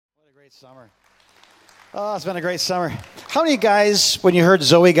Great summer. Oh, it's been a great summer. How many guys, when you heard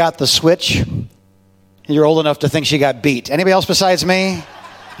Zoe got the switch, you're old enough to think she got beat? Anybody else besides me?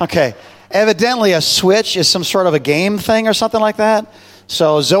 Okay. Evidently, a switch is some sort of a game thing or something like that.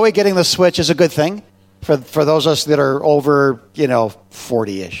 So Zoe getting the switch is a good thing for those of us that are over,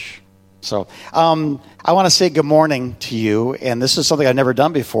 40-ish. So I want to say good morning to you, and this is something I've never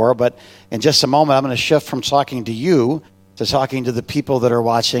done before, but in just a moment, I'm going to shift from talking to you to talking to the people that are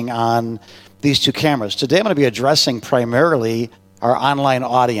watching on these two cameras. Today, I'm going to be addressing primarily our online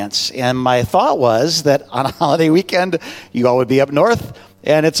audience, and my thought was that on a holiday weekend, you all would be up north,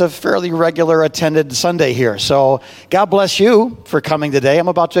 and it's a fairly regular attended Sunday here. So God bless you for coming today. I'm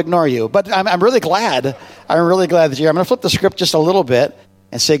about to ignore you, but I'm really glad. I'm really glad that you're here. I'm going to flip the script just a little bit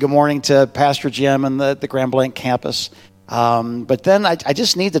and say good morning to Pastor Jim and the Grand Blanc campus. But then I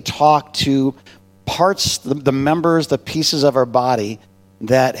just need to talk to parts, the members, the pieces of our body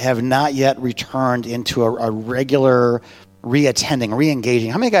that have not yet returned into a regular re-attending, re-engaging.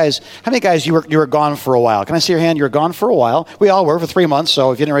 How many guys you were gone for a while? Can I see your hand? You were gone for a while. We all were for 3 months,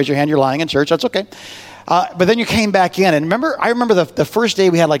 so if you didn't raise your hand, you're lying in church. That's okay. But then you came back in, and I remember the first day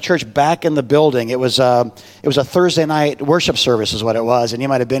we had like church back in the building. It was a Thursday night worship service is what it was, and you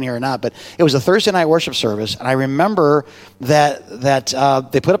might have been here or not, but it was a Thursday night worship service, and I remember that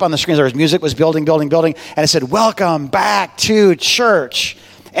they put up on the screens, there was music was building, and it said, "Welcome back to church,"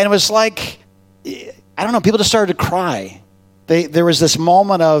 and it was like, I don't know, people just started to cry. There was this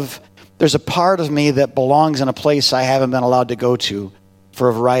moment of, there's a part of me that belongs in a place I haven't been allowed to go to for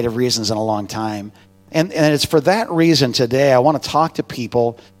a variety of reasons in a long time. And it's for that reason today I want to talk to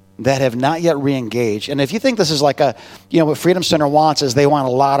people that have not yet re-engaged. And if you think this is like what Freedom Center wants is they want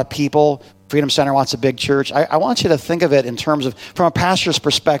a lot of people. Freedom Center wants a big church. I want you to think of it in terms of, from a pastor's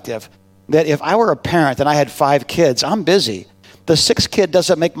perspective, that if I were a parent and I had 5 kids, I'm busy. The 6th kid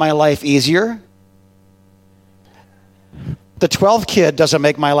doesn't make my life easier. The 12th kid doesn't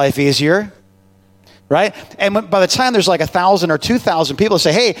make my life easier. Right? And by the time there's like 1,000 or 2,000 people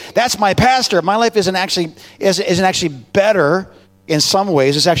say, "Hey, that's my pastor," my life isn't actually better in some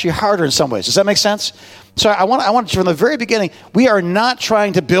ways. It's actually harder in some ways. Does that make sense? So I want from the very beginning, we are not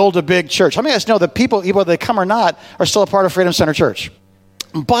trying to build a big church. How many of us know that people, whether they come or not, are still a part of Freedom Center Church?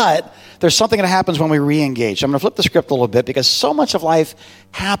 But there's something that happens when we re-engage. I'm going to flip the script a little bit because so much of life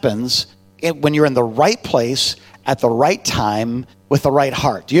happens when you're in the right place at the right time with the right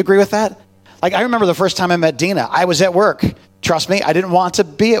heart. Do you agree with that? Like, I remember the first time I met Dina, I was at work. Trust me, I didn't want to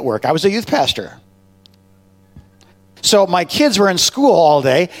be at work. I was a youth pastor. So my kids were in school all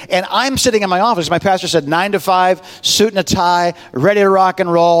day, and I'm sitting in my office. My pastor said 9 to 5, suit and a tie, ready to rock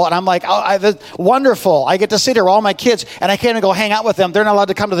and roll. And I'm like, wonderful. I get to sit here with all my kids, and I can't even go hang out with them. They're not allowed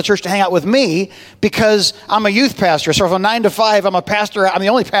to come to the church to hang out with me because I'm a youth pastor. So from 9 to 5, I'm a pastor. I'm the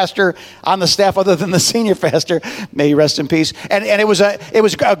only pastor on the staff other than the senior pastor. May he rest in peace. And it was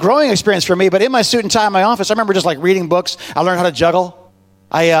a growing experience for me. But in my suit and tie in my office, I remember just like reading books. I learned how to juggle.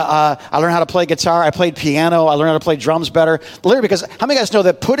 I learned how to play guitar. I played piano. I learned how to play drums better. Literally, because how many of you guys know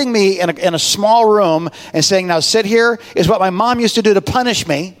that putting me in a small room and saying, "Now sit here," is what my mom used to do to punish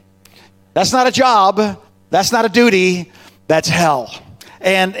me. That's not a job. That's not a duty. That's hell.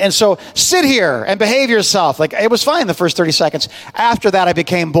 And so sit here and behave yourself. Like, it was fine the first 30 seconds. After that, I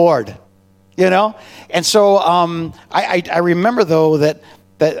became bored, And so I remember, though, that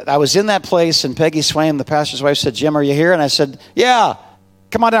I was in that place, and Peggy Swain, the pastor's wife, said, "Jim, are you here?" And I said, "Yeah.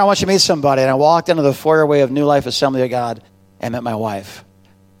 Come on down, I want you to meet somebody." And I walked into the foyer of New Life Assembly of God and met my wife.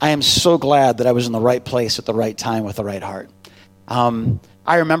 I am so glad that I was in the right place at the right time with the right heart.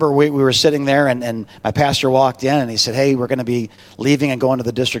 I remember we were sitting there, and my pastor walked in, and he said, "Hey, we're going to be leaving and going to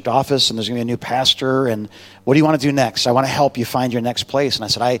the district office, and there's going to be a new pastor, and what do you want to do next? I want to help you find your next place." And I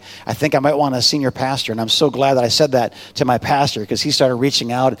said, I think I might want a senior pastor. And I'm so glad that I said that to my pastor, because he started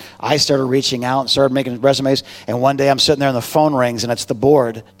reaching out. I started reaching out and started making resumes. And one day I'm sitting there and the phone rings, and it's the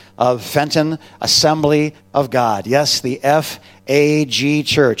board of Fenton Assembly of God. Yes, the FAG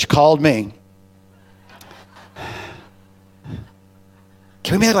Church called me.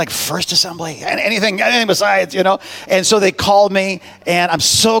 Can we make it like First Assembly? And anything besides, And so they called me, and I'm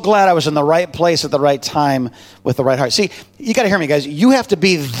so glad I was in the right place at the right time with the right heart. See, you got to hear me, guys. You have to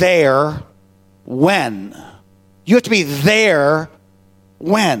be there when. You have to be there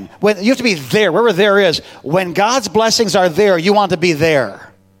when. You have to be there, wherever there is. When God's blessings are there, you want to be there.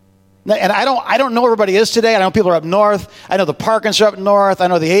 And I don't know where everybody is today. I know people are up north. I know the Parkins are up north. I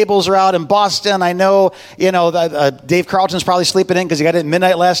know the Abels are out in Boston. I know, Dave Carlton's probably sleeping in because he got in at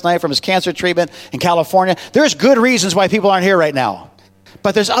midnight last night from his cancer treatment in California. There's good reasons why people aren't here right now.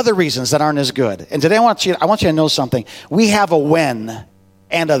 But there's other reasons that aren't as good. And today I want you to know something. We have a when,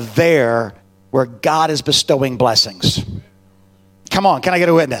 and a there where God is bestowing blessings. Come on, can I get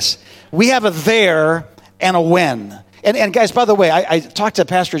a witness? We have a there and a when. And guys, by the way, I talked to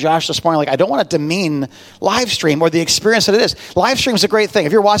Pastor Josh this morning, like I don't want to demean live stream or the experience that it is. Live stream is a great thing.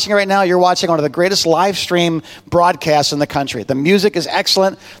 If you're watching it right now, you're watching one of the greatest live stream broadcasts in the country. The music is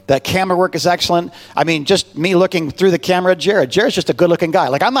excellent. The camera work is excellent. I mean, just me looking through the camera at Jared. Jared's just a good looking guy.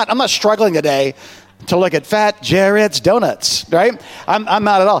 Like I'm not struggling today to look at fat Jared's donuts, right? I'm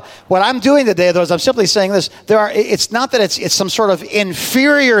not at all. What I'm doing today, though, is I'm simply saying this. It's not that it's some sort of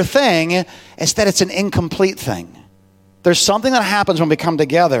inferior thing. It's that it's an incomplete thing. There's something that happens when we come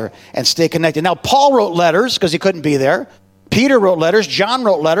together and stay connected. Now, Paul wrote letters because he couldn't be there. Peter wrote letters. John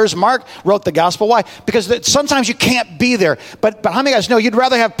wrote letters. Mark wrote the gospel. Why? Because sometimes you can't be there. But how many of you guys know you'd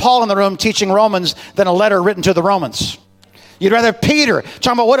rather have Paul in the room teaching Romans than a letter written to the Romans? You'd rather have Peter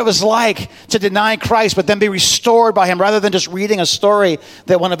talking about what it was like to deny Christ but then be restored by him rather than just reading a story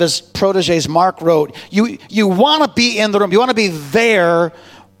that one of his proteges, Mark, wrote. You want to be in the room. You want to be there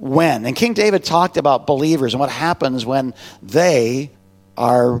when. And King David talked about believers and what happens when they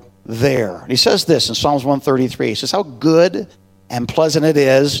are there. He says this in Psalms 133. He says, how good and pleasant it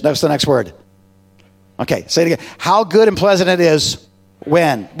is. That's the next word. Okay, say it again. How good and pleasant it is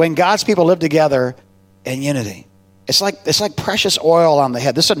when God's people live together in unity. It's like precious oil on the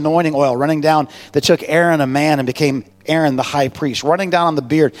head. This anointing oil running down that took Aaron, a man, and became Aaron, the high priest, running down on the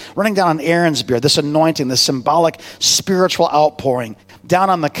beard, running down on Aaron's beard. This anointing, this symbolic spiritual outpouring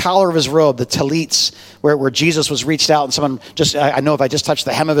down on the collar of his robe, the tallits, where Jesus was reached out and someone I know if I just touched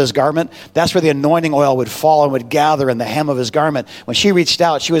the hem of his garment, that's where the anointing oil would fall and would gather in the hem of his garment. When she reached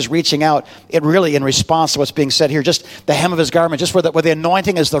out, she was reaching out it really in response to what's being said here, just the hem of his garment, just where the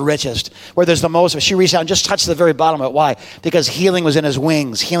anointing is the richest, where there's the most. She reached out and just touched the very bottom of it. Why? Because healing was in his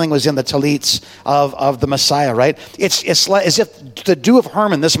wings. Healing was in the tallits of the Messiah, right? It's like as if the dew of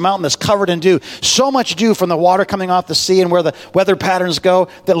Hermon, this mountain that's covered in dew, so much dew from the water coming off the sea and where the weather patterns go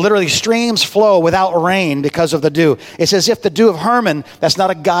that literally streams flow without rain because of the dew. It's as if the dew of Hermon, that's not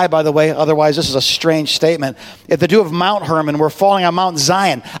a guy, by the way, otherwise this is a strange statement. If the dew of Mount Hermon were falling on Mount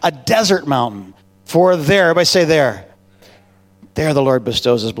Zion, a desert mountain, for there, everybody say there. There the Lord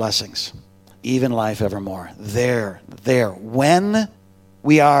bestows his blessings, even life evermore. There. When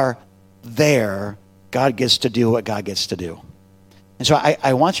we are there, God gets to do what God gets to do. And so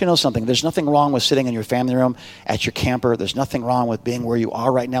I want you to know something. There's nothing wrong with sitting in your family room, at your camper. There's nothing wrong with being where you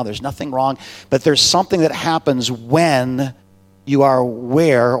are right now. There's nothing wrong. But there's something that happens when you are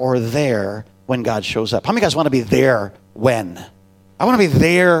where or there when God shows up. How many of you guys want to be there when? I want to be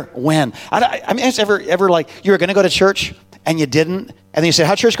there when. I mean, it's ever like you were going to go to church and you didn't. And then you say,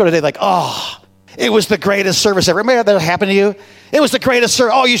 how'd church go today? Like, oh, it was the greatest service ever. Remember that happened to you? It was the greatest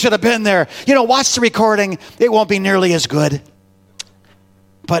service. Oh, you should have been there. Watch the recording. It won't be nearly as good.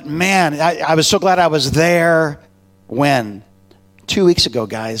 But man, I was so glad I was there when 2 weeks ago,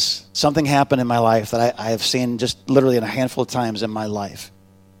 guys, something happened in my life that I have seen just literally in a handful of times in my life.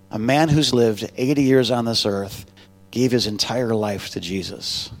 A man who's lived 80 years on this earth gave his entire life to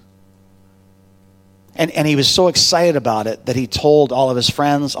Jesus. And he was so excited about it that he told all of his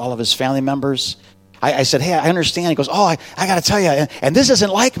friends, all of his family members. I said, hey, I understand. He goes, oh, I got to tell you, and this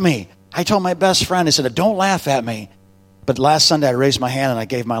isn't like me. I told my best friend, he said, don't laugh at me. But last Sunday, I raised my hand and I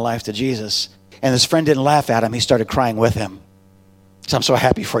gave my life to Jesus. And his friend didn't laugh at him. He started crying with him. So I'm so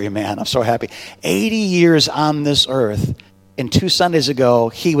happy for you, man. I'm so happy. 80 years on this earth. And 2 Sundays ago,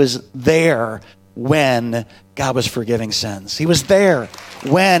 he was there when God was forgiving sins. He was there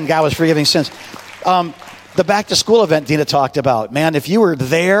when God was forgiving sins. The back to school event Dina talked about. Man, if you were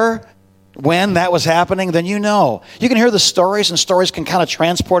there when that was happening, then you can hear the stories, and stories can kind of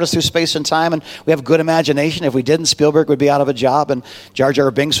transport us through space and time, and we have good imagination. If we didn't, Spielberg would be out of a job, and Jar Jar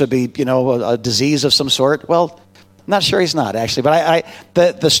Binks would be, a disease of some sort. Well, I'm not sure he's not, actually,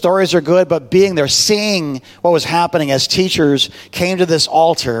 but the stories are good, but being there, seeing what was happening as teachers came to this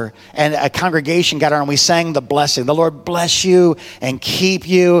altar and a congregation got on and we sang the blessing. The Lord bless you and keep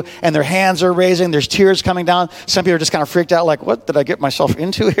you, and their hands are raising, there's tears coming down. Some people are just kind of freaked out, like, what did I get myself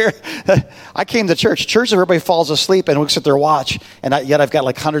into here? I came to church. Everybody falls asleep and looks at their watch, and yet I've got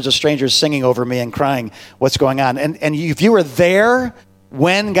like hundreds of strangers singing over me and crying, what's going on? And if you were there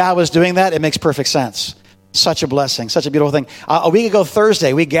when God was doing that, it makes perfect sense. Such a blessing, such a beautiful thing. A week ago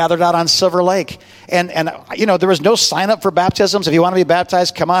Thursday, we gathered out on Silver Lake. And there was no sign up for baptisms. If you want to be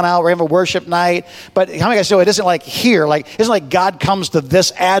baptized, come on out. We're having a worship night. But how many guys know it isn't like here? It isn't like God comes to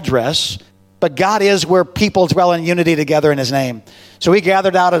this address, but God is where people dwell in unity together in his name. So we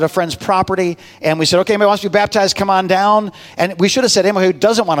gathered out at a friend's property, and we said, okay, anybody wants to be baptized, come on down. And we should have said, anybody who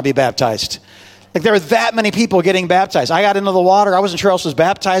doesn't want to be baptized, Like there were that many people getting baptized. I got into the water. I wasn't sure else was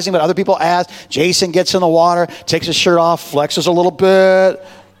baptizing, but other people asked. Jason gets in the water, takes his shirt off, flexes a little bit.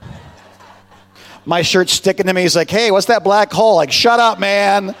 My shirt's sticking to me. He's like, hey, what's that black hole? Like, shut up,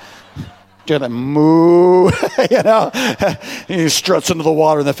 man. Doing a moo, you know. He struts into the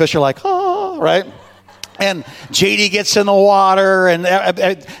water, and the fish are like, oh, right? And JD gets in the water, and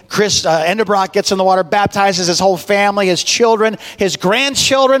Chris Endebrock gets in the water, baptizes his whole family, his children, his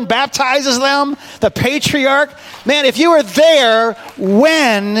grandchildren, baptizes them, the patriarch. Man, if you were there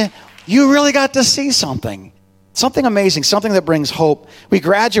when you really got to see something amazing, something that brings hope. We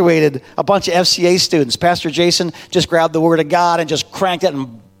graduated a bunch of FCA students. Pastor Jason just grabbed the Word of God and just cranked it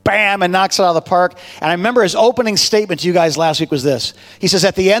and bam, and knocks it out of the park. And I remember his opening statement to you guys last week was this. He says,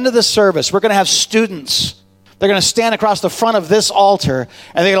 at the end of the service, we're going to have students. They're going to stand across the front of this altar,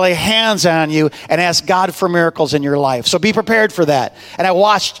 and they're going to lay hands on you and ask God for miracles in your life. So be prepared for that. And I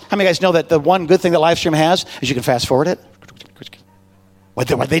watched, how many of you guys know that the one good thing that Livestream has is you can fast forward it?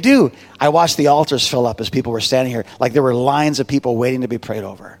 What they do? I watched the altars fill up as people were standing here. Like there were lines of people waiting to be prayed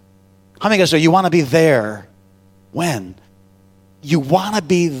over. How many of you guys know you want to be there when? You want to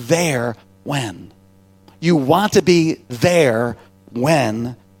be there when? You want to be there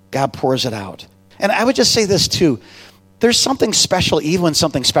when God pours it out. And I would just say this too. There's something special even when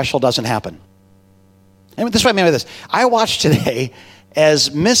something special doesn't happen. And this is what I mean by this. I watched today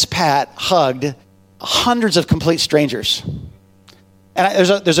as Miss Pat hugged hundreds of complete strangers. And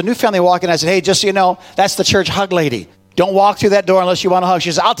there's a new family walking. I said, hey, just so you know, that's the church hug lady. Don't walk through that door unless you want a hug. She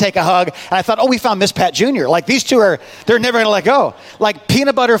says, I'll take a hug. And I thought, oh, we found Miss Pat Jr. Like these two they're never going to let go. Like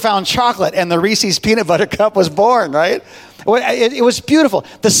peanut butter found chocolate and the Reese's peanut butter cup was born, right? It was beautiful.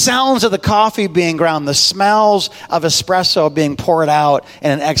 The sounds of the coffee being ground, the smells of espresso being poured out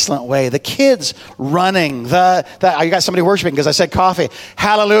in an excellent way. The kids running, you got somebody worshiping because I said coffee.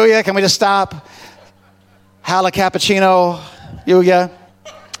 Hallelujah. Can we just stop? Halla cappuccino.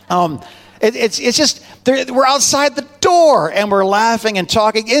 It's just, we're outside the door and we're laughing and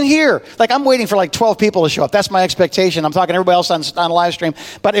talking in here. Like I'm waiting for like 12 people to show up. That's my expectation. I'm talking to everybody else on live stream,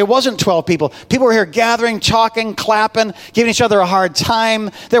 but it wasn't 12 people. People were here gathering, talking, clapping, giving each other a hard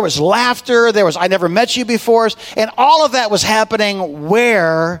time. There was laughter. I never met you before. And all of that was happening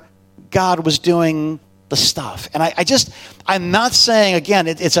where God was doing the stuff. And I'm not saying, again,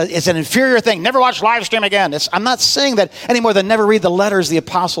 it's an inferior thing. Never watch live stream again. I'm not saying that any more than never read the letters the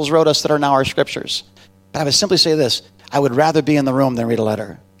apostles wrote us that are now our scriptures. But I would simply say this. I would rather be in the room than read a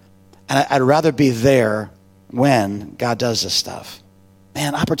letter. And I'd rather be there when God does this stuff.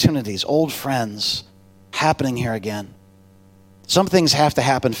 Man, opportunities, old friends, happening here again. Some things have to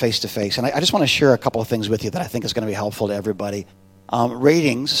happen face to face. And I just want to share a couple of things with you that I think is going to be helpful to everybody.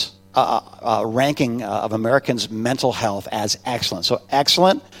 Ratings. Ranking of Americans' mental health as excellent. So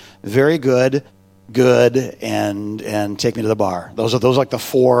excellent, very good, and take me to the bar. Those are like the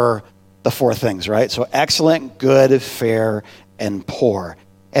four things, right? So excellent, good, fair, and poor.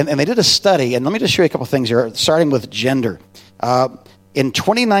 And they did a study, and let me just show you a couple things here, starting with gender. In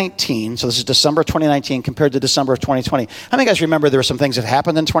 2019, so this is December 2019 compared to December of 2020. How many of you guys remember there were some things that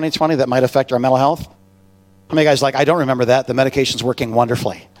happened in 2020 that might affect our mental health? How many of you guys I don't remember that. The medication's working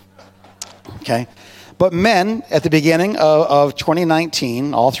wonderfully. Okay, but men at the beginning of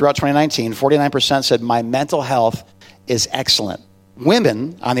 2019, all throughout 2019, 49% said my mental health is excellent.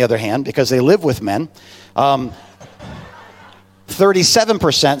 Women, on the other hand, because they live with men,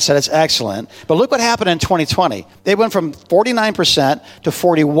 37% said it's excellent. But look what happened in 2020. They went from 49% to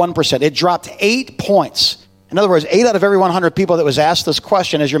 41%. It dropped 8 points. In other words, 8 out of every 100 people that was asked this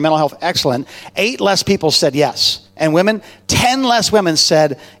question, is your mental health excellent? 8 less people said yes. And women, 10 less women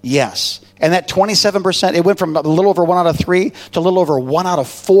said yes. And that 27%, it went from a little over 1 out of 3 to a little over 1 out of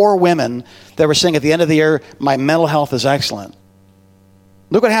 4 women that were saying at the end of the year, my mental health is excellent.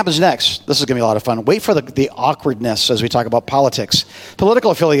 Look what happens next. This is going to be a lot of fun. Wait for the awkwardness as we talk about politics.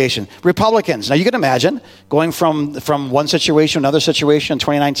 Political affiliation. Republicans. Now you can imagine going from one situation to another situation in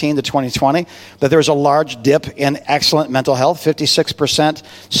 2019 to 2020 that there was a large dip in excellent mental health. 56%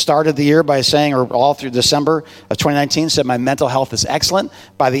 started the year by saying, or all through December of 2019 said my mental health is excellent.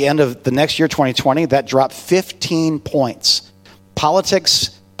 By the end of the next year, 2020, that dropped 15 points.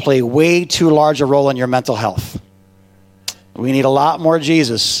 Politics play way too large a role in your mental health. We need a lot more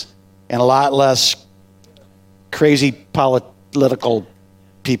Jesus and a lot less crazy political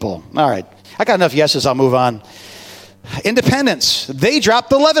people. All right. I got enough yeses. I'll move on. Independents. They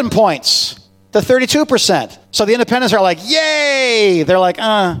dropped 11 points to 32%. So the independents are like, yay. They're like,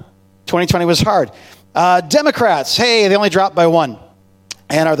 2020 was hard. Democrats. Hey, they only dropped by 1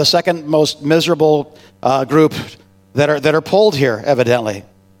 and are the second most miserable group that are polled here, evidently.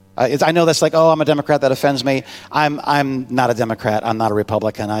 I know that's like, oh, I'm a Democrat, that offends me. I'm not a Democrat. I'm not a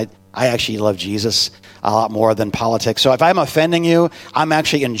Republican. I actually love Jesus a lot more than politics. So if I'm offending you, I'm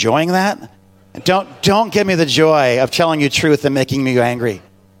actually enjoying that. Don't give me the joy of telling you truth and making me angry.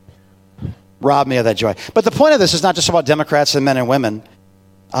 Rob me of that joy. But the point of this is not just about Democrats and men and women.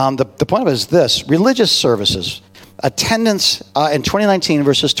 The point of it is this: religious services. Attendance in 2019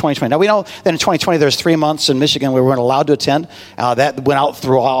 versus 2020. Now, we know that in 2020, there's 3 months in Michigan where we weren't allowed to attend. That went out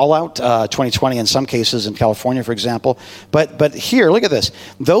through all out 2020 in some cases, in California, for example. But here, look at this.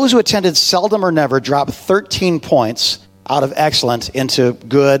 Those who attended seldom or never dropped 13 points out of excellent into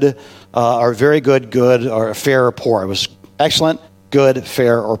good or very good, good, or fair or poor. It was excellent, good,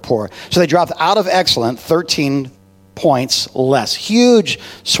 fair, or poor. So they dropped out of excellent 13 points less. Huge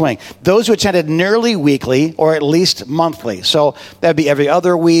swing. Those who attended nearly weekly or at least monthly, so that'd be every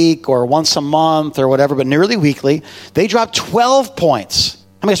other week or once a month or whatever, but nearly weekly, they dropped 12 points.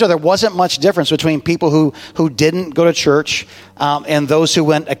 I mean, so there wasn't much difference between people who didn't go to church and those who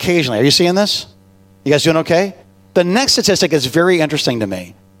went occasionally. Are you seeing this? You guys doing okay? The next statistic is very interesting to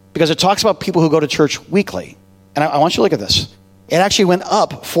me because it talks about people who go to church weekly. And I want you to look at this. It actually went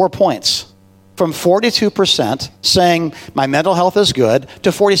up 4 points. From 42% saying my mental health is good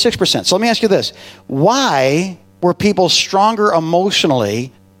to 46%. So let me ask you this. Why were people stronger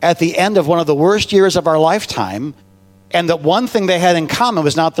emotionally at the end of one of the worst years of our lifetime? And the one thing they had in common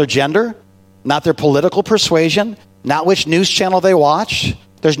was not their gender, not their political persuasion, not which news channel they watched.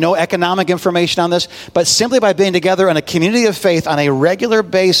 There's no economic information on this, but simply by being together in a community of faith on a regular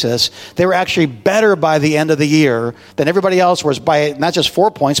basis, they were actually better by the end of the year than everybody else was by not just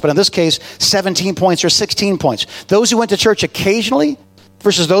 4 points, but in this case, 17 points or 16 points. Those who went to church occasionally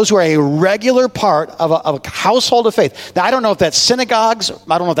versus those who are a regular part of a household of faith. Now, I don't know if that's synagogues.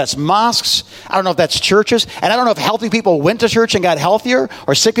 I don't know if that's mosques. I don't know if that's churches. And I don't know if healthy people went to church and got healthier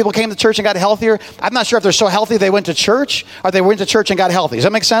or sick people came to church and got healthier. I'm not sure if they're so healthy they went to church or they went to church and got healthy. Does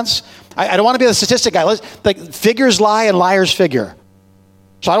that make sense? I don't want to be the statistic guy. Like, figures lie and liars figure.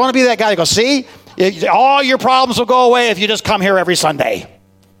 So I don't want to be that guy that goes, see, all your problems will go away if you just come here every Sunday.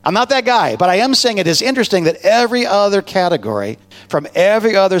 I'm not that guy, but I am saying it is interesting that every other category, from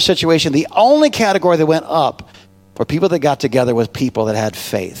every other situation, the only category that went up were people that got together with people that had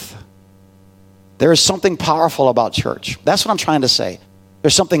faith. There is something powerful about church. That's what I'm trying to say.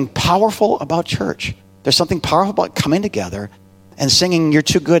 There's something powerful about church. There's something powerful about coming together and singing "You're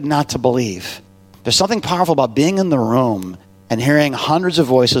Too Good Not to Believe." There's something powerful about being in the room and hearing hundreds of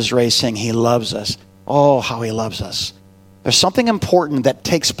voices raised saying, "He loves us. Oh, how he loves us." There's something important that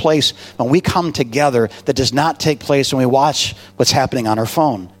takes place when we come together that does not take place when we watch what's happening on our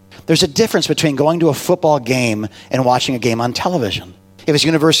phone. There's a difference between going to a football game and watching a game on television. If it's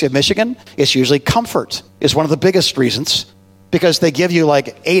University of Michigan, it's usually comfort is one of the biggest reasons because they give you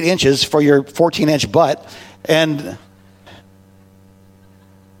like 8 inches for your 14-inch butt. And,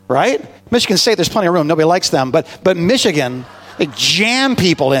 right? Michigan State, there's plenty of room. Nobody likes them. But Michigan, they jam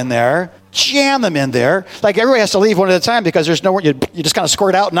people in there. Jam them in there. Like everybody has to leave one at a time because there's nowhere, you just kind of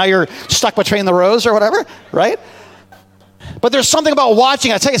squirt out and now you're stuck between the rows or whatever, right? But there's something about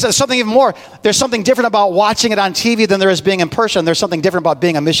watching. I tell you, there's something even more. There's something different about watching it on TV than there is being in person. There's something different about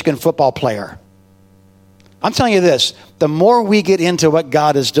being a Michigan football player. I'm telling you this, the more we get into what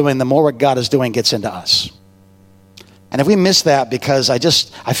God is doing, the more what God is doing gets into us. And if we miss that because I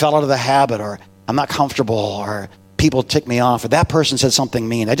fell out of the habit or I'm not comfortable or people tick me off, or that person said something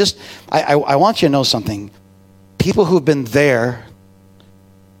mean. I want you to know something. People who've been there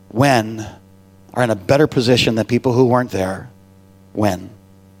when are in a better position than people who weren't there when.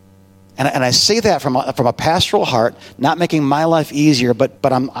 And I say that from a pastoral heart, not making my life easier, but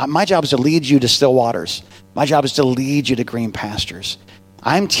my job is to lead you to still waters. My job is to lead you to green pastures.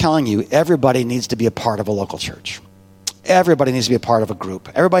 I'm telling you, everybody needs to be a part of a local church. Everybody needs to be a part of a group.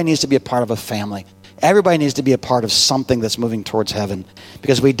 Everybody needs to be a part of a family. Everybody needs to be a part of something that's moving towards heaven.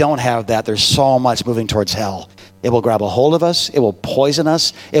 Because we don't have that. There's so much moving towards hell. It will grab a hold of us. It will poison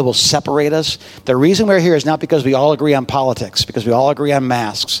us. It will separate us. The reason we're here is not because we all agree on politics, because we all agree on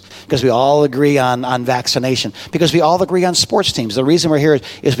masks, because we all agree on vaccination, because we all agree on sports teams. The reason we're here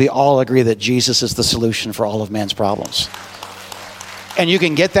is we all agree that Jesus is the solution for all of man's problems. And you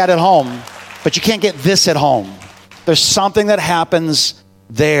can get that at home, but you can't get this at home. There's something that happens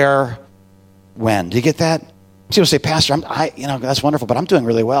there when. Do you get that? People say, Pastor, that's wonderful, but I'm doing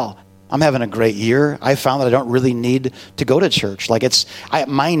really well. I'm having a great year. I found that I don't really need to go to church.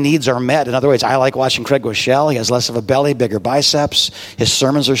 My needs are met. In other words, I like watching Craig Rochelle. He has less of a belly, bigger biceps. His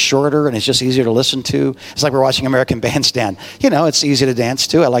sermons are shorter, and it's just easier to listen to. It's like we're watching American Bandstand. It's easy to dance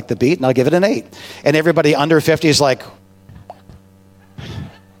to. I like the beat, and I'll give it an 8. And everybody under 50 is like,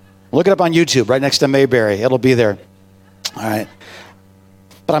 Look it up on YouTube, right next to Mayberry. It'll be there. All right.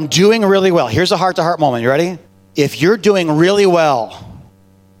 But I'm doing really well. Here's a heart-to-heart moment. You ready? If you're doing really well,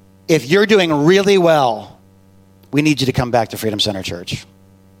 we need you to come back to Freedom Center Church,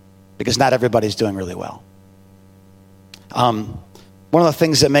 because not everybody's doing really well. One of the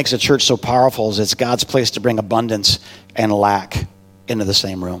things that makes a church so powerful is it's God's place to bring abundance and lack into the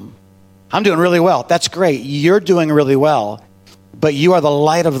same room. I'm doing really well. That's great. You're doing really well, but you are the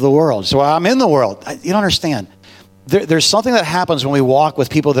light of the world. So I'm in the world. You don't understand. There's something that happens when we walk with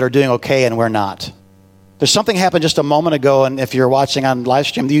people that are doing okay and we're not. There's something happened just a moment ago, and if you're watching on live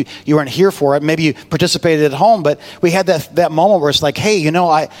stream, you weren't here for it. Maybe you participated at home, but we had that moment where it's like, hey,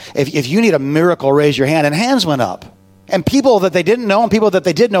 if you need a miracle, raise your hand. And hands went up. And people that they didn't know and people that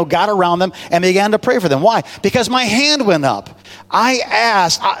they did know got around them and began to pray for them. Why? Because my hand went up. I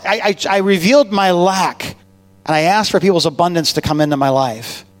asked, I revealed my lack, and I asked for people's abundance to come into my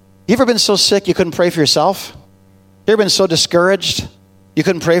life. You ever been so sick you couldn't pray for yourself? You ever been so discouraged you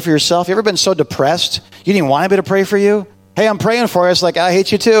couldn't pray for yourself? You ever been so depressed you didn't even want anybody to pray for you? Hey, I'm praying for you. It's like, I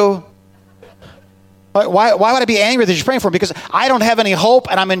hate you too. Why would I be angry that you're praying for me? Because I don't have any hope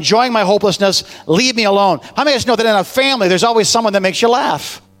and I'm enjoying my hopelessness. Leave me alone. How many of us know that in a family there's always someone that makes you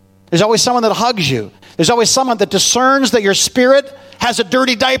laugh? There's always someone that hugs you. There's always someone that discerns that your spirit has a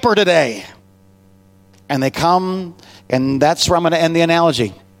dirty diaper today. And they come, and that's where I'm going to end the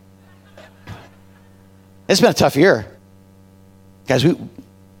analogy. It's been a tough year. Guys,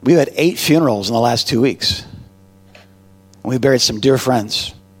 we've had 8 funerals in the last 2 weeks. And we buried some dear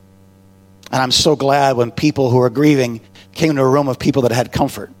friends. And I'm so glad when people who are grieving came to a room of people that had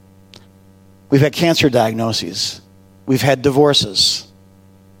comfort. We've had cancer diagnoses. We've had divorces.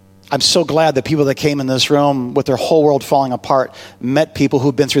 I'm so glad that people that came in this room with their whole world falling apart met people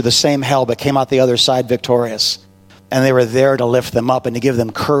who've been through the same hell but came out the other side victorious. And they were there to lift them up and to give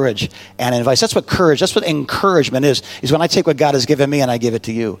them courage and advice. That's what encouragement is when I take what God has given me and I give it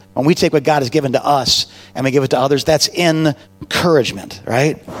to you. When we take what God has given to us and we give it to others, that's encouragement,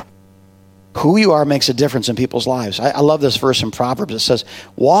 right? Who you are makes a difference in people's lives. I love this verse in Proverbs. It says,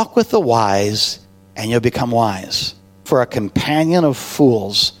 walk with the wise and you'll become wise. For a companion of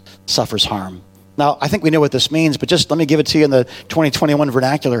fools suffers harm. Now, I think we know what this means, but just let me give it to you in the 2021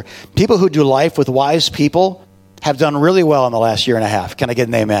 vernacular. People who do life with wise people have done really well in the last year and a half. Can I get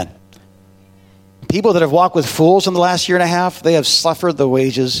an amen? People that have walked with fools in the last year and a half, they have suffered the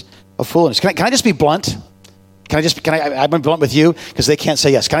wages of foolishness. Can I just be blunt? I'm blunt with you because they can't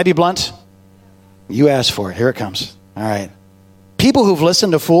say yes. Can I be blunt? You asked for it. Here it comes. All right. People who've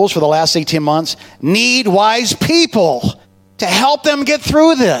listened to fools for the last 18 months need wise people to help them get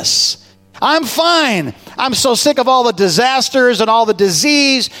through this. I'm fine. I'm so sick of all the disasters and all the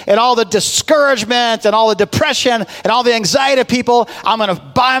disease and all the discouragement and all the depression and all the anxiety of people. I'm going to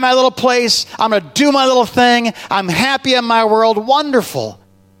buy my little place. I'm going to do my little thing. I'm happy in my world. Wonderful.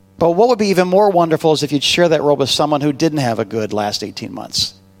 But what would be even more wonderful is if you'd share that world with someone who didn't have a good last 18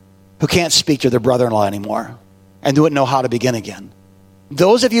 months, who can't speak to their brother-in-law anymore and wouldn't know how to begin again.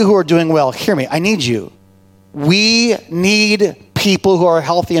 Those of you who are doing well, hear me. I need you. We need people who are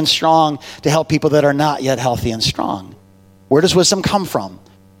healthy and strong to help people that are not yet healthy and strong. Where does wisdom come from?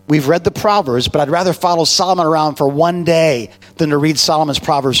 We've read the Proverbs, but I'd rather follow Solomon around for one day than to read Solomon's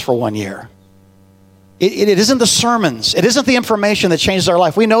Proverbs for 1 year. It isn't the sermons. It isn't the information that changes our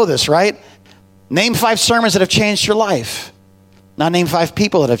life. We know this, right? Name 5 sermons that have changed your life. Now name 5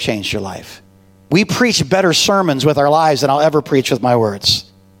 people that have changed your life. We preach better sermons with our lives than I'll ever preach with my words.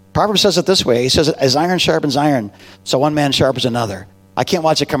 Proverbs says it this way. He says, as iron sharpens iron, so one man sharpens another. I can't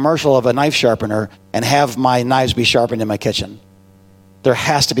watch a commercial of a knife sharpener and have my knives be sharpened in my kitchen. There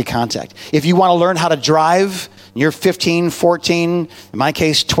has to be contact. If you want to learn how to drive, you're 15, 14, in my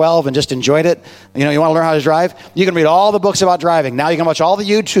case 12, and just enjoyed it. You want to learn how to drive? You can read all the books about driving. Now you can watch all the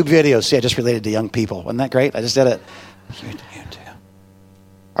YouTube videos. See, I just related to young people. Wasn't that great? I just did it. You too.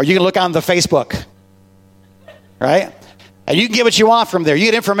 Or you can look on the Facebook, right? And you can get what you want from there. You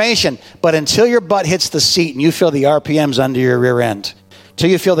get information. But until your butt hits the seat and you feel the RPMs under your rear end, until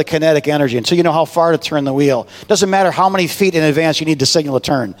you feel the kinetic energy, until you know how far to turn the wheel, doesn't matter how many feet in advance you need to signal a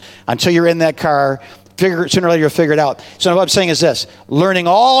turn. Until you're in that car, sooner or later you'll figure it out. So what I'm saying is this. Learning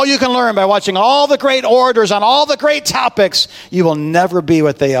all you can learn by watching all the great orators on all the great topics, you will never be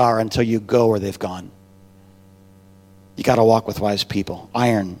what they are until you go where they've gone. You got to walk with wise people.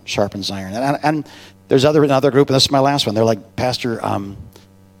 Iron sharpens iron. And there's another group, and this is my last one. They're like, Pastor, I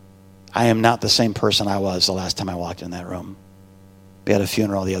am not the same person I was the last time I walked in that room. We had a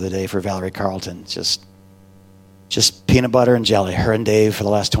funeral the other day for Valerie Carlton. Just peanut butter and jelly. Her and Dave for the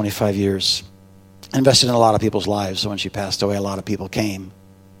last 25 years. Invested in a lot of people's lives. So when she passed away, a lot of people came.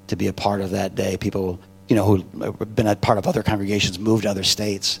 to be a part of that day. People, who have been a part of other congregations moved to other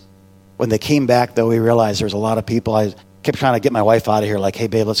states. When they came back, though, we realized there was a lot of people. I kept trying to get my wife out of here, like, hey,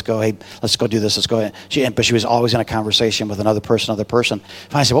 babe, let's go. Hey, let's go do this. Let's go. But she was always in a conversation with another person. Finally,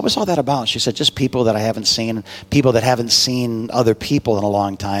 I said, what was all that about? She said, just people that I haven't seen, people that haven't seen other people in a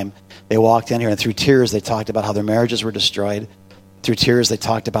long time. They walked in here, and through tears, they talked about how their marriages were destroyed. Through tears, they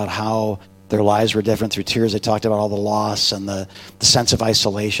talked about how their lives were different. Through tears, they talked about all the loss and the sense of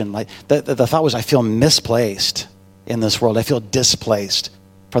isolation. Like the thought was, I feel misplaced in this world. I feel displaced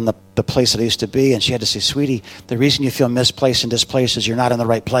from the place that I used to be. And she had to say, sweetie, the reason you feel misplaced and displaced is you're not in the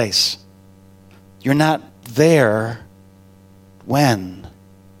right place. You're not there when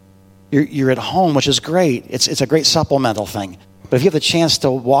you're at home, which is great. It's a great supplemental thing. But if you have the chance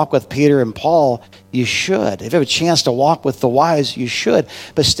to walk with Peter and Paul, you should. If you have a chance to walk with the wise, you should.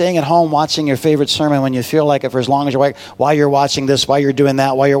 But staying at home watching your favorite sermon when you feel like it for as long as you're awake, while you're watching this, while you're doing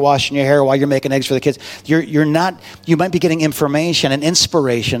that, while you're washing your hair, while you're making eggs for the kids, you're not. You might be getting information and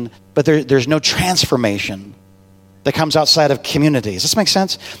inspiration, but there's no transformation that comes outside of communities. Does this make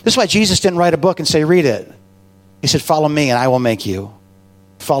sense? This is why Jesus didn't write a book and say, read it. He said, follow me and I will make you.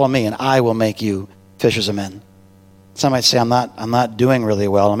 Follow me and I will make you fishers of men. Some might say, I'm not doing really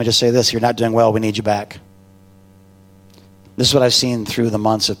well. Let me just say this. You're not doing well. We need you back. This is what I've seen through the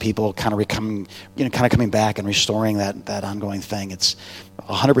months of people kind of coming back and restoring that ongoing thing. It's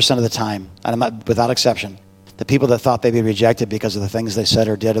 100% of the time, and I'm not, without exception, the people that thought they'd be rejected because of the things they said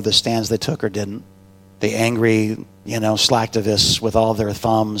or did or the stands they took or didn't, the angry, slacktivists with all their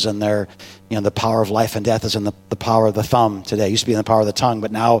thumbs and their, the power of life and death is in the power of the thumb today. It used to be in the power of the tongue,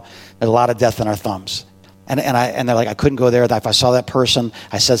 but now there's a lot of death in our thumbs. And they're like, I couldn't go there. If I saw that person,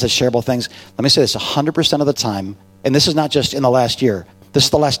 I said such shareable things. Let me say this, 100% of the time, and this is not just in the last year, this is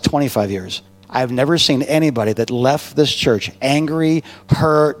the last 25 years. I've never seen anybody that left this church angry,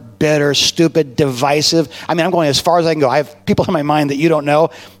 hurt, bitter, stupid, divisive. I mean, I'm going as far as I can go. I have people in my mind that you don't know,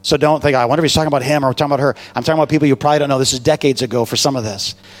 so don't think, I wonder if he's talking about him or talking about her. I'm talking about people you probably don't know. This is decades ago for some of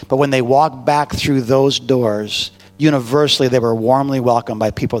this. But when they walk back through those doors, universally, they were warmly welcomed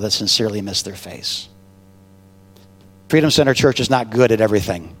by people that sincerely missed their face. Freedom Center Church is not good at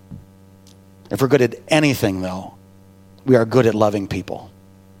everything. If we're good at anything, though, we are good at loving people.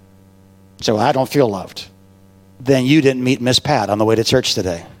 So I don't feel loved. Then you didn't meet Miss Pat on the way to church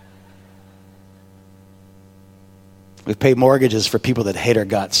today. We've paid mortgages for people that hate our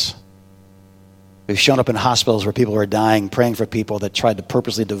guts. We've shown up in hospitals where people were dying, praying for people that tried to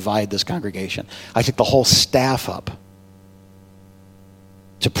purposely divide this congregation. I took the whole staff up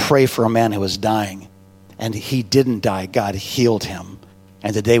to pray for a man who was dying. And he didn't die. God healed him.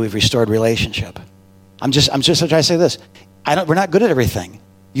 And today we've restored relationship. I'm just trying to say this. We're not good at everything.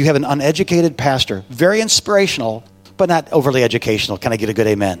 You have an uneducated pastor, very inspirational, but not overly educational. Can I get a good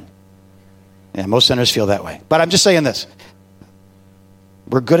amen? Yeah, most sinners feel that way. But I'm just saying this.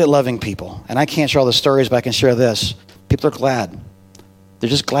 We're good at loving people. And I can't share all the stories, but I can share this. People are glad.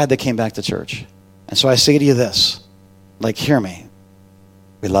 They're just glad they came back to church. And so I say to you this. Like, hear me.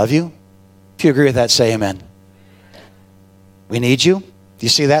 We love you. If you agree with that, say amen. We need you. Do you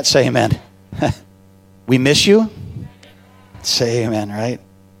see that? Say amen. We miss you. Say amen, right?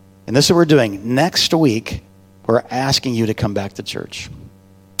 And this is what we're doing. Next week, we're asking you to come back to church.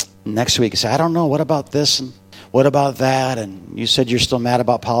 Next week, you say, I don't know, what about this and what about that? And you said you're still mad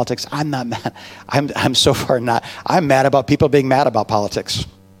about politics. I'm not mad. I'm so far not. I'm mad about people being mad about politics.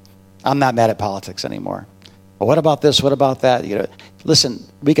 I'm not mad at politics anymore. But what about this? What about that? Listen,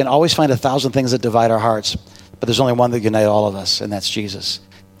 we can always find 1,000 things that divide our hearts, but there's only one that unites all of us, and that's Jesus.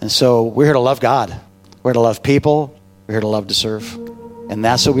 And so we're here to love God. We're here to love people. We're here to love to serve. And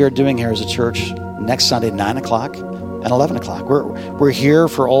that's what we are doing here as a church next Sunday, 9 o'clock and 11 o'clock. We're here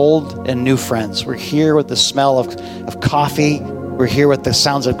for old and new friends. We're here with the smell of coffee. We're here with the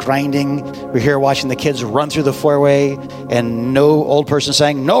sounds of grinding. We're here watching the kids run through the foyer and no old person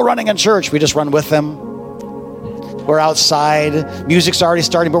saying, no running in church. We just run with them. We're outside. Music's already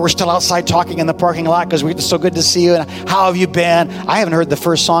starting, but we're still outside talking in the parking lot because it's so good to see you. And how have you been? I haven't heard the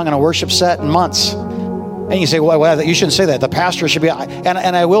first song in a worship set in months. And you say, well, you shouldn't say that. The pastor should be,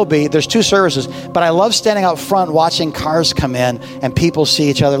 and I will be. There's 2 services. But I love standing out front watching cars come in and people see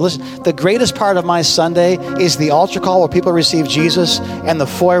each other. Listen, the greatest part of my Sunday is the altar call where people receive Jesus and the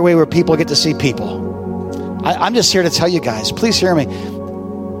foyer where people get to see people. I'm just here to tell you guys, please hear me.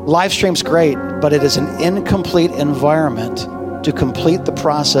 Live stream's great, but it is an incomplete environment to complete the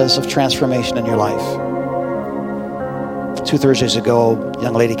process of transformation in your life. 2 Thursdays ago, a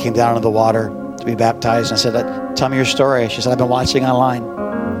young lady came down into the water to be baptized. And I said, tell me your story. She said, I've been watching online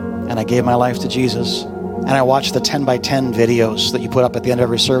and I gave my life to Jesus. And I watched the 10 by 10 videos that you put up at the end of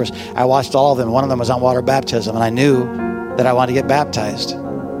every service. I watched all of them. One of them was on water baptism, and I knew that I wanted to get baptized.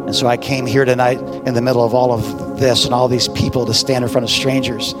 And so I came here tonight in the middle of all of this and all these people to stand in front of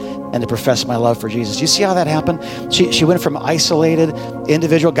strangers and to profess my love for Jesus. You see how that happened? She went from isolated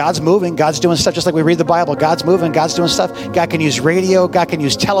individual. God's moving. God's doing stuff just like we read the Bible. God's moving. God's doing stuff. God can use radio. God can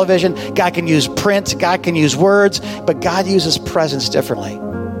use television. God can use print. God can use words. But God uses presence differently.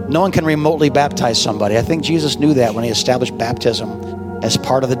 No one can remotely baptize somebody. I think Jesus knew that when he established baptism as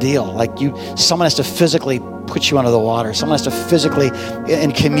part of the deal. Like someone has to physically put you under the water. Someone has to physically,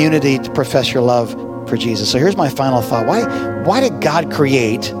 in community, to profess your love for Jesus. So here's my final thought. Why did God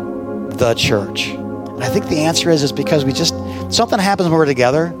create the church? And I think the answer is because something happens when we're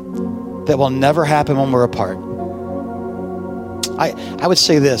together that will never happen when we're apart. I would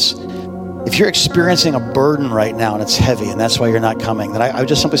say this. If you're experiencing a burden right now and it's heavy and that's why you're not coming, then I would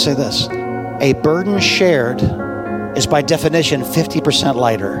just simply say this. A burden shared is by definition 50%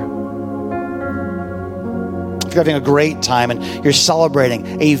 lighter. If you're having a great time and you're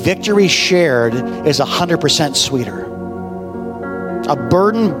celebrating, a victory shared is 100% sweeter. A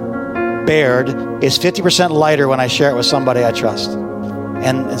burden bared is 50% lighter when I share it with somebody I trust.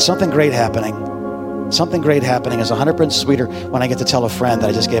 And something great happening is 100% sweeter when I get to tell a friend that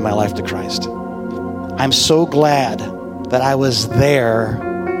I just gave my life to Christ. I'm so glad that I was there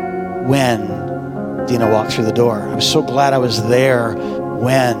when Dina walked through the door. I'm so glad I was there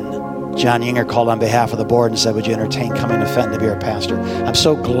when John Yinger called on behalf of the board and said, would you entertain coming to Fenton to be our pastor? I'm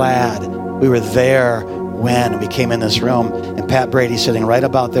so glad we were there when we came in this room and Pat Brady, sitting right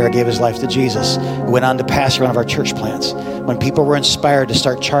about there, gave his life to Jesus, who went on to pastor one of our church plants. When people were inspired to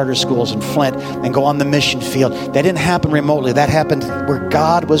start charter schools in Flint and go on the mission field, that didn't happen remotely. That happened where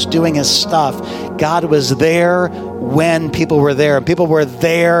God was doing his stuff. God was there when people were there, and people were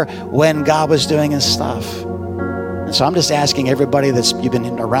there when God was doing his stuff. And so I'm just asking everybody you've been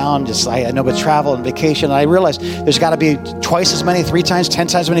around, I know about travel and vacation, and I realize there's got to be twice as many, 3 times, 10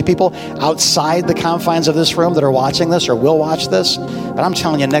 times as many people outside the confines of this room that are watching this or will watch this. But I'm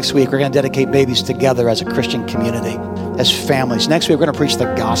telling you, next week we're going to dedicate babies together as a Christian community, as families. Next week we're going to preach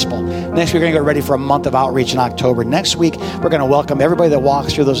the gospel. Next week we're going to get ready for a month of outreach in October. Next week we're going to welcome everybody that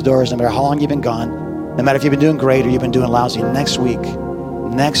walks through those doors, no matter how long you've been gone, no matter if you've been doing great or you've been doing lousy. Next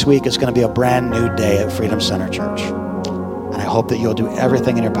week is going to be a brand new day at Freedom Center Church. And I hope that you'll do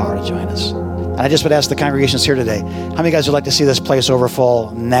everything in your power to join us. And I just would ask the congregations here today, how many of you guys would like to see this place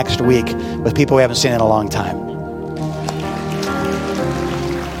overfull next week with people we haven't seen in a long time?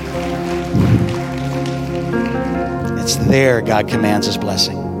 It's there God commands his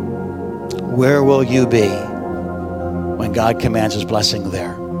blessing. Where will you be when God commands his blessing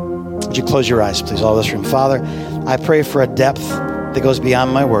there? Would you close your eyes, please, all this room? Father, I pray for a depth that goes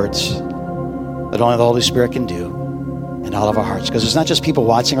beyond my words, that only the Holy Spirit can do in all of our hearts. Because there's not just people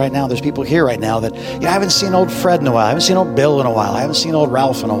watching right now, there's people here right now that, I haven't seen old Fred in a while, I haven't seen old Bill in a while, I haven't seen old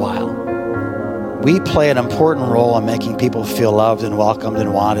Ralph in a while. We play an important role in making people feel loved and welcomed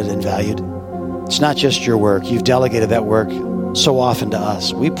and wanted and valued. It's not just your work. You've delegated that work so often to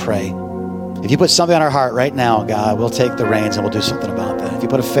us. We pray. If you put something on our heart right now, God, we'll take the reins and we'll do something about that. If you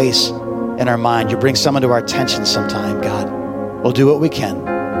put a face in our mind, you bring someone to our attention sometime, God, we'll do what we can.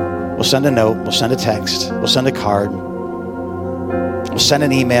 We'll send a note, we'll send a text, we'll send a card, we'll send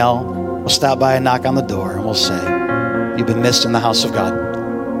an email, we'll stop by and knock on the door, and we'll say, you've been missed in the house of God.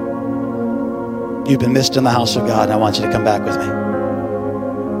 You've been missed in the house of God, and I want you to come back with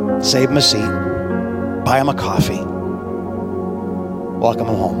me. Save him a seat, buy him a coffee, welcome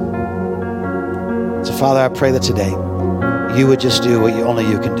him home. So, Father, I pray that today you would just do what only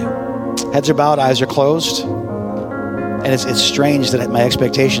you can do. Heads are bowed, eyes are closed. And it's strange that my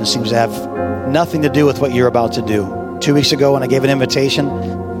expectation seems to have nothing to do with what you're about to do. 2 weeks ago when I gave an invitation,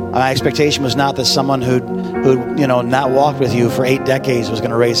 my expectation was not that someone who'd not walked with you for 8 decades was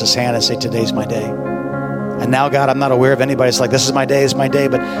going to raise his hand and say, today's my day. And now, God, I'm not aware of anybody that's like, this is my day,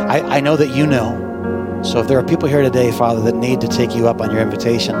 but I know that you know. So if there are people here today, Father, that need to take you up on your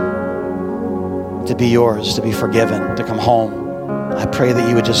invitation to be yours, to be forgiven, to come home, I pray that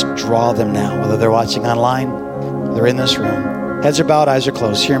you would just draw them now, whether they're watching online, they're in this room. Heads are bowed, eyes are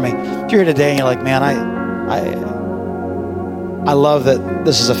closed. Hear me. If you're here today and you're like, man, I love that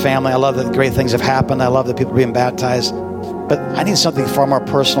this is a family. I love that great things have happened. I love that people are being baptized. But I need something far more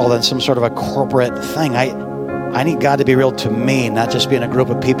personal than some sort of a corporate thing. I need God to be real to me, not just be in a group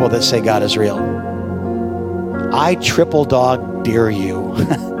of people that say God is real. I triple dog dare you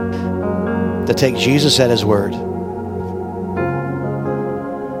to take Jesus at his word.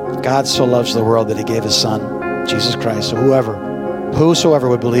 God so loves the world that he gave his son, Jesus Christ. So whosoever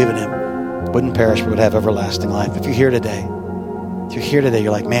would believe in him wouldn't perish, but would have everlasting life. If you're here today,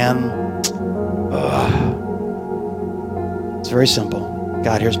 you're like, man, it's very simple.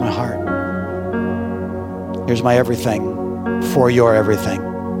 God, here's my heart. Here's my everything for your everything.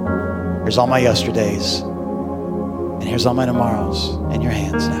 Here's all my yesterdays. And here's all my tomorrows in your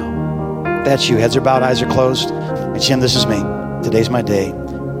hands now. That's you. Heads are bowed, eyes are closed. And Jim, this is me. Today's my day.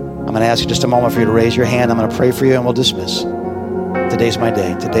 I'm going to ask you just a moment for you to raise your hand. I'm going to pray for you and we'll dismiss. Today's my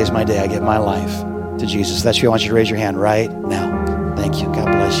day. Today's my day. I give my life to Jesus. That's you. I want you to raise your hand right now. Thank you. God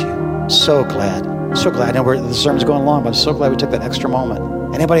bless you. So glad. So glad. I know the sermon's going long, but I'm so glad we took that extra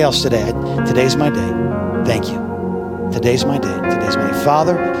moment. Anybody else today? Today's my day. Thank you. Today's my day. Today's my day.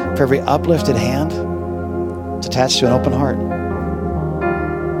 Father, for every uplifted hand, it's attached to an open heart.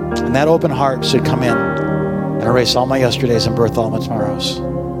 And that open heart should come in and erase all my yesterdays and birth all my tomorrows.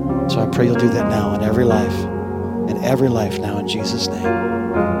 So I pray you'll do that now in every life now in Jesus'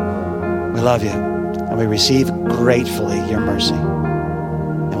 name. We love you and we receive gratefully your mercy.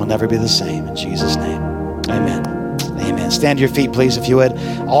 And we'll never be the same in Jesus' name. Amen. Amen. Stand to your feet, please, if you would.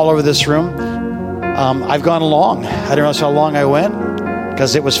 All over this room. I've gone long. I don't know how long I went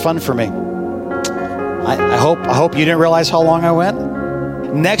because it was fun for me. I hope you didn't realize how long I went.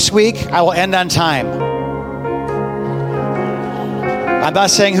 Next week, I will end on time. I'm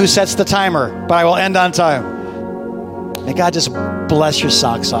not saying who sets the timer, but I will end on time. May God just bless your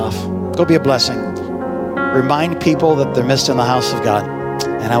socks off. Go be a blessing. Remind people that they're missed in the house of God.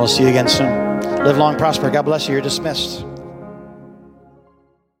 And I will see you again soon. Live long, prosper. God bless you. You're dismissed.